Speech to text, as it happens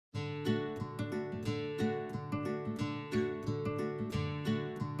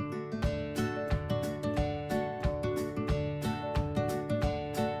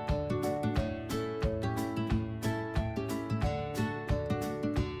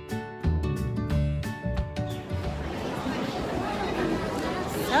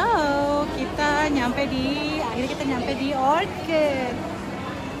akhirnya kita nyampe di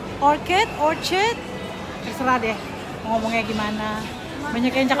Orchid. Terserah deh mau ngomongnya gimana.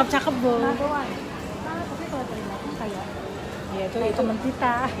 Banyak yang cakep-cakep, Bu. Tapi kalau dari belakang kayak Iya, itu teman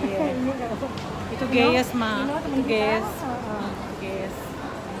kita. Iya. ini kalau Itu Gayes, Ma. teman Itu Gayes. kita. Gayes.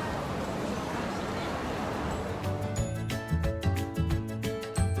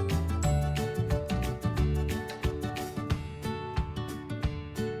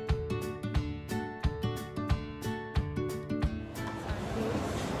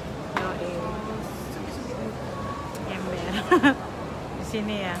 Di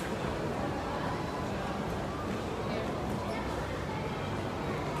sini ya.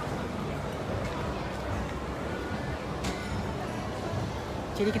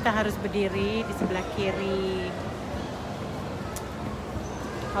 Jadi kita harus berdiri di sebelah kiri.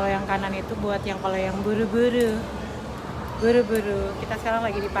 Kalau yang kanan itu buat kalau yang buru-buru. Kita sekarang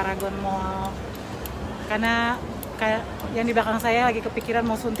lagi di Paragon Mall. Karena kayak yang di belakang saya lagi kepikiran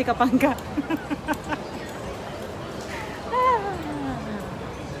mau suntik apa enggak.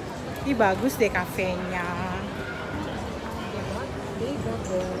 Ini bagus deh kafenya.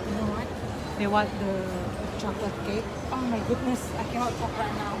 They want the chocolate cake. Oh my goodness, I cannot talk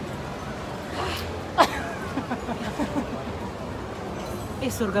right now.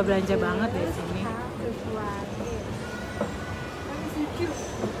 Surga belanja banget deh sini.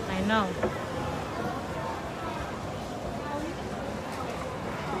 I know.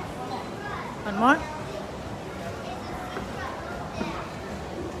 One more?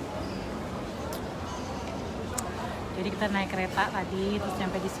 Jadi kita naik kereta tadi, terus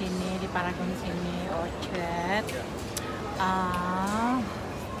sampai di sini, di Paragon sini, Orchard.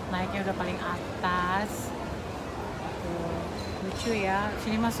 Naiknya udah paling atas. Tuh, lucu ya,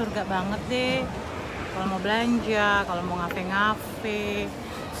 sini mah surga banget deh. Kalau mau belanja, kalau mau ngafe-ngafe,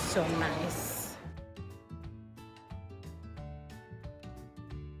 so nice.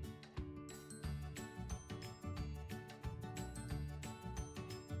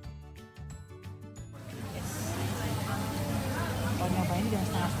 Nyobain jam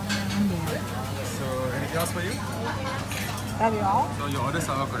setengah deh. So, anything else for you? That'll be all. So, your order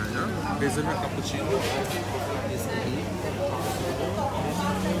sour cream, yeah? Hazelnut cappuccino.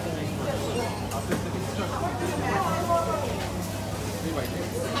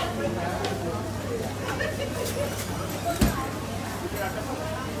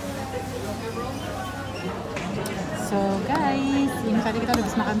 So guys, ini tadi kita udah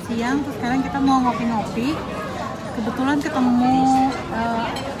habis makan siang, terus sekarang kita mau ngopi-ngopi. Kebetulan ketemu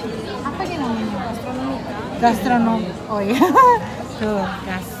apa ini namanya? Gastronomi. Oh iya, tuh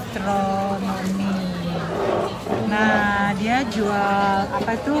gastronomi. Nah, dia jual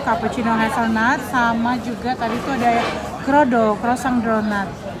apa itu cappuccino hazelnut sama juga tadi tuh ada croissant donut.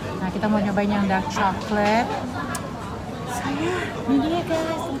 Nah, kita mau nyobain yang dark chocolate. Ini dia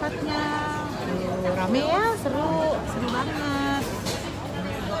guys tempatnya. Tuh, rame ya, seru banget.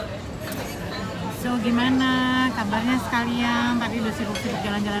 So gimana kabarnya sekalian? Tadi udah sibuk-sibuk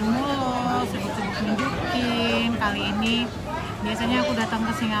jalan-jalan mulu, sibuk-sibuk nunjukin. Kali ini biasanya aku datang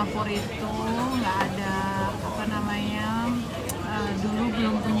ke Singapura itu nggak ada apa namanya, dulu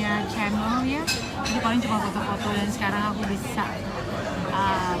belum punya channel ya, jadi paling cuma foto-foto, dan sekarang aku bisa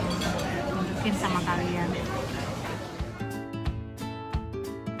nunjukin sama kalian.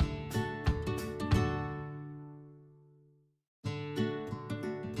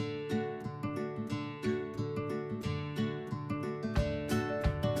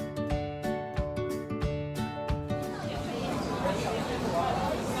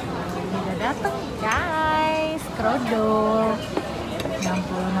 Dateng guys, krodol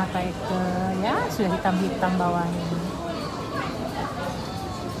 60 mata ke ya, sudah hitam-hitam bawahnya.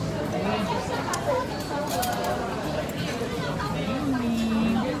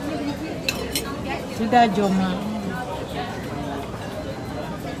 Sudah Joma.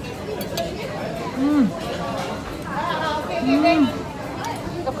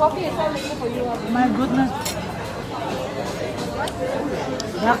 The coffee is all for you. My goodness.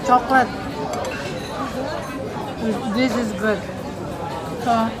 Dark chocolate. This is good.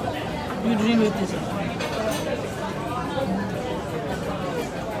 So you drink with this.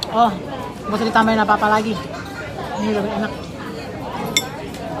 Oh, nggak usah ditambahin apa-apa lagi. Ini udah enak.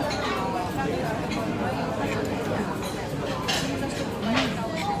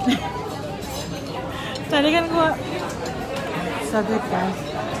 Tadi kan gua so good guys.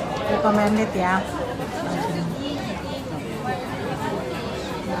 Recommended ya.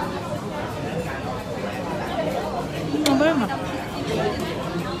 Banget.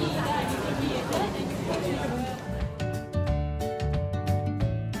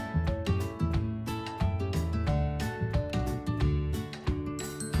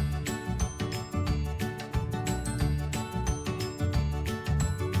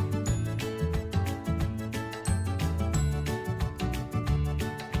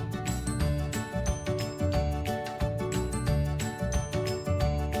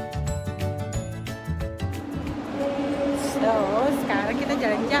 So, sekarang kita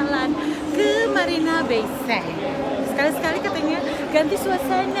jalan-jalan ke Marina Bay Sands. Sekali-sekali katanya ganti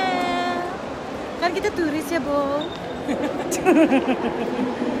suasana. Kan kita turis ya, Bo.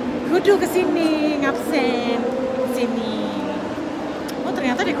 Kudu kesini, ngabsen. Sini. Oh,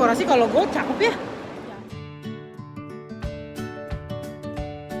 ternyata dekorasi kalau gue cakep ya.